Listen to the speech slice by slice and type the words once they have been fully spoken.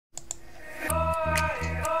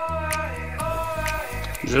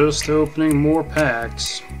Just opening more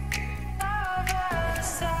packs.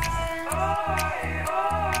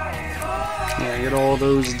 Yeah, get all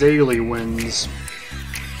those daily wins.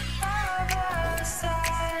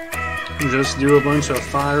 Just do a bunch of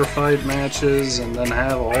firefight matches and then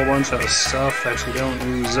have a whole bunch of stuff that you don't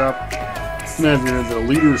use up. And have the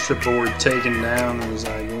leadership board taken down. And it's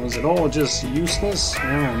like, was it all just useless?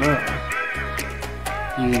 I don't know.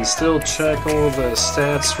 You can still check all the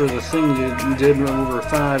stats for the thing you did over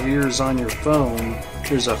 5 years on your phone.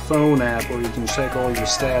 There's a phone app where you can check all your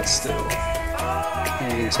stats still.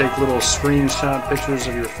 And you can take little screenshot pictures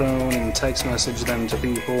of your phone and text message them to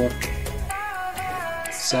people.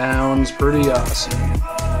 Sounds pretty awesome.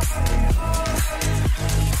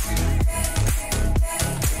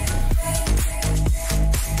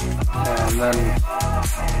 And then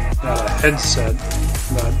got a headset,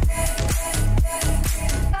 but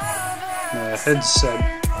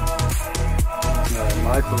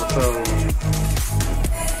microphone,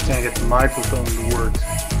 can't get the microphone to work,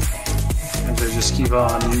 and they just keep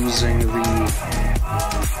on using the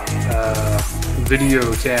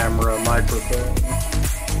video camera microphone.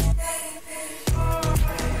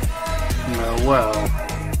 Well,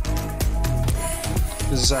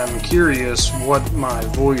 because I'm curious what my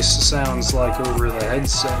voice sounds like over the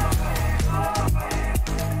headset.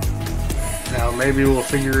 Now, maybe we'll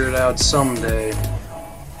figure it out someday.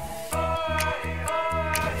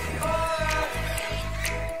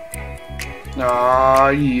 Ah,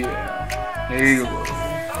 yeah. Halo.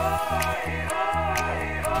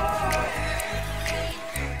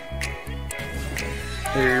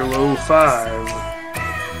 Halo 5.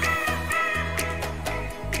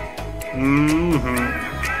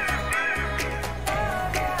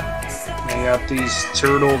 I got these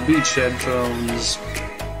Turtle Beach headphones.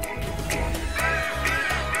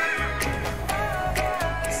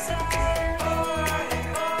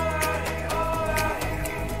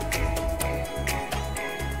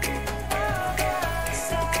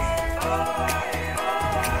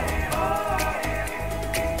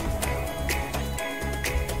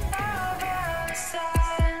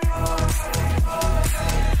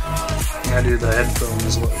 How do the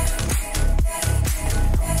headphones look?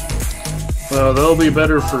 Well, they'll be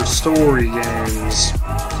better for story games,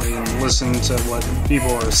 so you can listen to what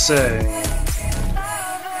people are saying.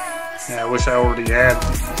 Yeah, I wish I already had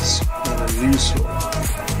these. They're useful.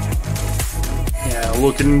 Yeah,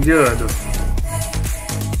 looking good.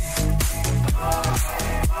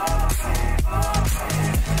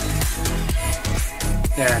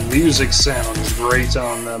 Yeah, and music sounds great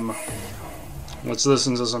on them. Let's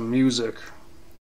listen to some music.